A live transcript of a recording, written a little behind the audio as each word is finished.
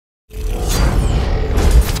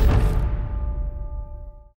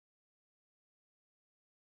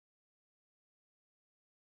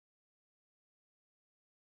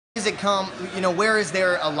does it come, where is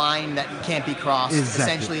there a line that can't be crossed,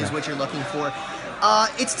 essentially, is what you're looking for.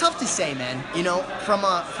 It's tough to say, man. From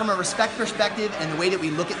a respect perspective and the way that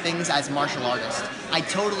we look at things as martial artists, I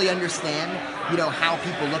totally understand, how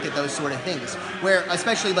people look at those sort of things. Where,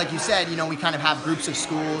 especially like you said, we kind of have groups of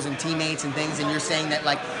schools and teammates and things, and you're saying that,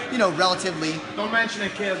 like, relatively. Don't mention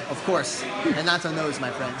it, kid. Of course, and that's on those,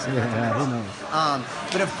 my friends. Yeah, who knows?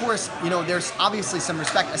 But of course, there's obviously some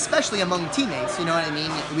respect, especially among teammates. You know what I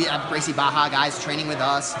mean? We have Gracie Baja guys training with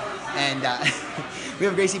us, and. We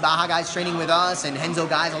have Gracie Baja guys training with us, and Henzo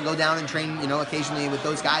guys will go down and train, occasionally with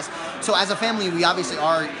those guys. So as a family, we obviously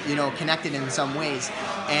are, connected in some ways.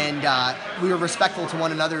 And we are respectful to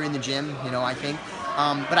one another in the gym, I think.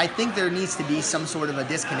 But I think there needs to be some sort of a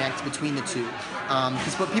disconnect between the two.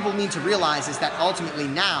 Because what people need to realize is that ultimately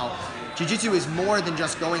now, Jiu-Jitsu is more than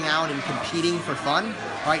just going out and competing for fun.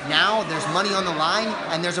 Right now, there's money on the line,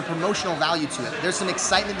 and there's a promotional value to it. There's some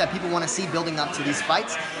excitement that people want to see building up to these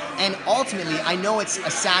fights. And ultimately, I know it's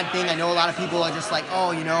a sad thing. I know a lot of people are just like,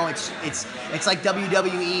 oh, it's like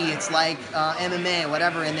WWE, it's like MMA,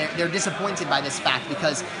 whatever, and they're disappointed by this fact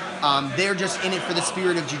because they're just in it for the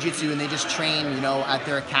spirit of jiu-jitsu, and they just train, at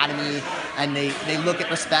their academy, and they look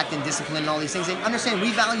at respect and discipline and all these things. And understand,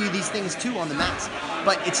 we value these things too on the mats,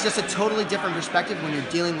 but it's just a totally different perspective when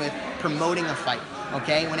you're dealing with promoting a fight.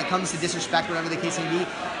 Okay, when it comes to disrespect, whatever the case may be,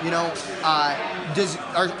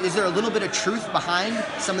 is there a little bit of truth behind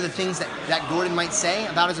some of the things that Gordon might say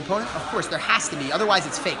about his opponent? Of course, there has to be. Otherwise,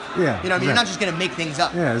 it's fake. Yeah. Exactly. You're not just going to make things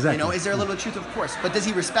up. Yeah, exactly. Is there a little bit of truth? Of course. But does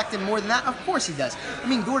he respect him more than that? Of course he does. I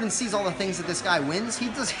mean, Gordon sees all the things that this guy wins.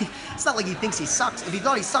 It's not like he thinks he sucks. If he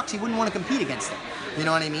thought he sucks, he wouldn't want to compete against him. You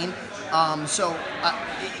know what I mean?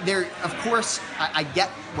 Of course, I get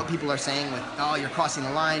what people are saying with, oh, you're crossing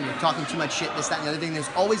the line, you're talking too much shit, this, that, and the other thing. There's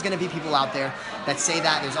always going to be people out there that say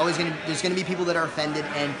that. There's going to be people that are offended,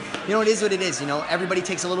 and it is what it is. Everybody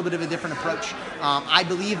takes a little bit of a different approach. I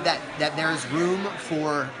believe that there's room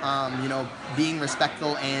for being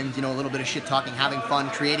respectful and a little bit of shit talking, having fun,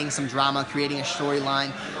 creating some drama, creating a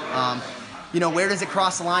storyline. Where does it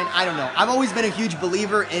cross the line? I don't know. I've always been a huge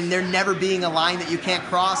believer in there never being a line that you can't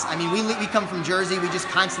cross. I mean, we come from Jersey. We just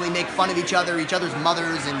constantly make fun of each other's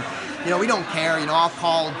mothers, and, we don't care. I'll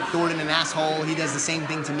call Gordon an asshole. He does the same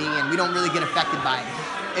thing to me, and we don't really get affected by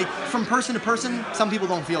it. From person to person, some people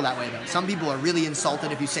don't feel that way, though. Some people are really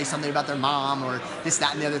insulted if you say something about their mom or this,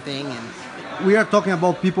 that, and the other thing, and we are talking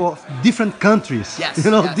about people of different countries, yes,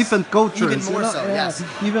 different cultures. Even more so, yes.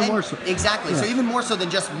 Even more so. Exactly. Yeah. So even more so than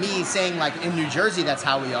just me saying, like, in New Jersey, that's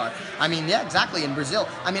how we are. I mean, yeah, exactly, in Brazil.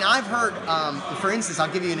 I mean, I've heard, for instance,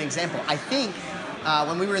 I'll give you an example. I think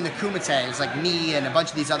when we were in the Kumite, it was like me and a bunch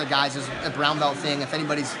of these other guys. It was a brown belt thing, if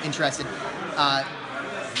anybody's interested.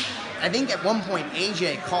 I think at one point,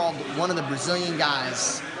 AJ called one of the Brazilian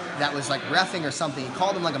guys that was like reffing or something. He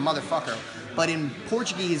called him like a motherfucker. But in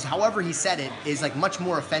Portuguese, however he said it, is like much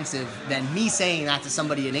more offensive than me saying that to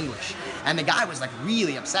somebody in English. And the guy was like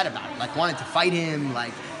really upset about it, like wanted to fight him,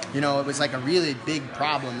 like, it was like a really big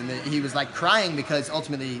problem. And he was like crying because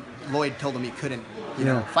ultimately Lloyd told him he couldn't,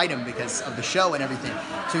 fight him because of the show and everything.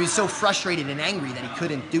 So he was so frustrated and angry that he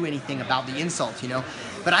couldn't do anything about the insult,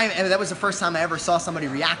 But that was the first time I ever saw somebody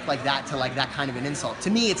react like that to like that kind of an insult. To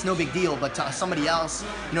me, it's no big deal, but to somebody else,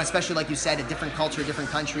 especially like you said, a different culture, a different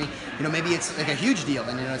country, maybe it's like a huge deal,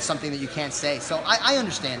 and it's something that you can't say. So I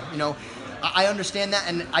understand, I understand that,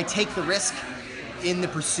 and I take the risk in the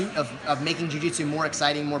pursuit of making jiu-jitsu more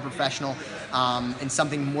exciting, more professional, and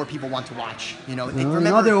something more people want to watch. In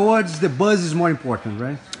other words, the buzz is more important,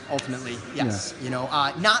 right? Ultimately, yes.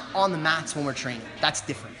 Yeah. Not on the mats when we're training. That's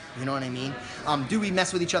different. You know what I mean? Do we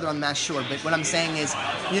mess with each other on the mat? Sure. But what I'm saying is,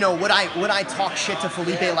 would I talk shit to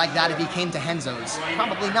Felipe like that if he came to Henzo's?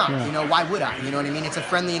 Probably not. Yeah. Why would I? You know what I mean? It's a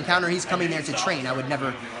friendly encounter. He's coming there to train. I would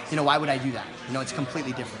never, why would I do that? It's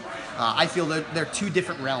completely different. I feel they're two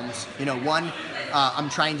different realms. One, I'm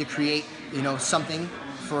trying to create, something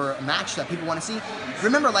for a match that people want to see.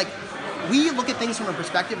 Remember, like, we look at things from a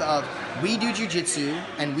perspective of, we do jiu-jitsu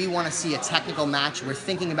and we want to see a technical match. We're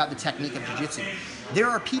thinking about the technique of jiu-jitsu. There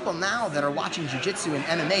are people now that are watching jiu-jitsu and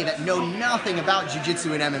MMA that know nothing about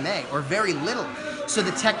jiu-jitsu and MMA, or very little. So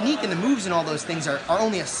the technique and the moves and all those things are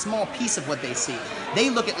only a small piece of what they see. They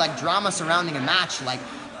look at like drama surrounding a match, like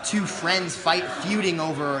two friends feuding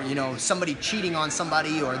over, somebody cheating on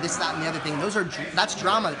somebody or this, that, and the other thing. That's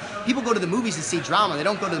drama. People go to the movies to see drama. They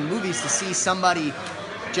don't go to the movies to see somebody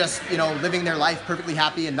just, living their life perfectly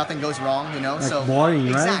happy and nothing goes wrong, Like so boring,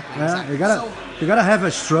 exactly, right? Exactly. You gotta have a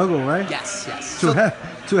struggle, right? Yes.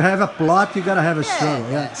 To have a plot, you gotta have a struggle.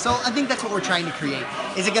 Yeah. So I think that's what we're trying to create.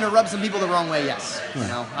 Is it gonna rub some people the wrong way? Yes.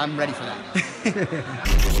 I'm ready for that.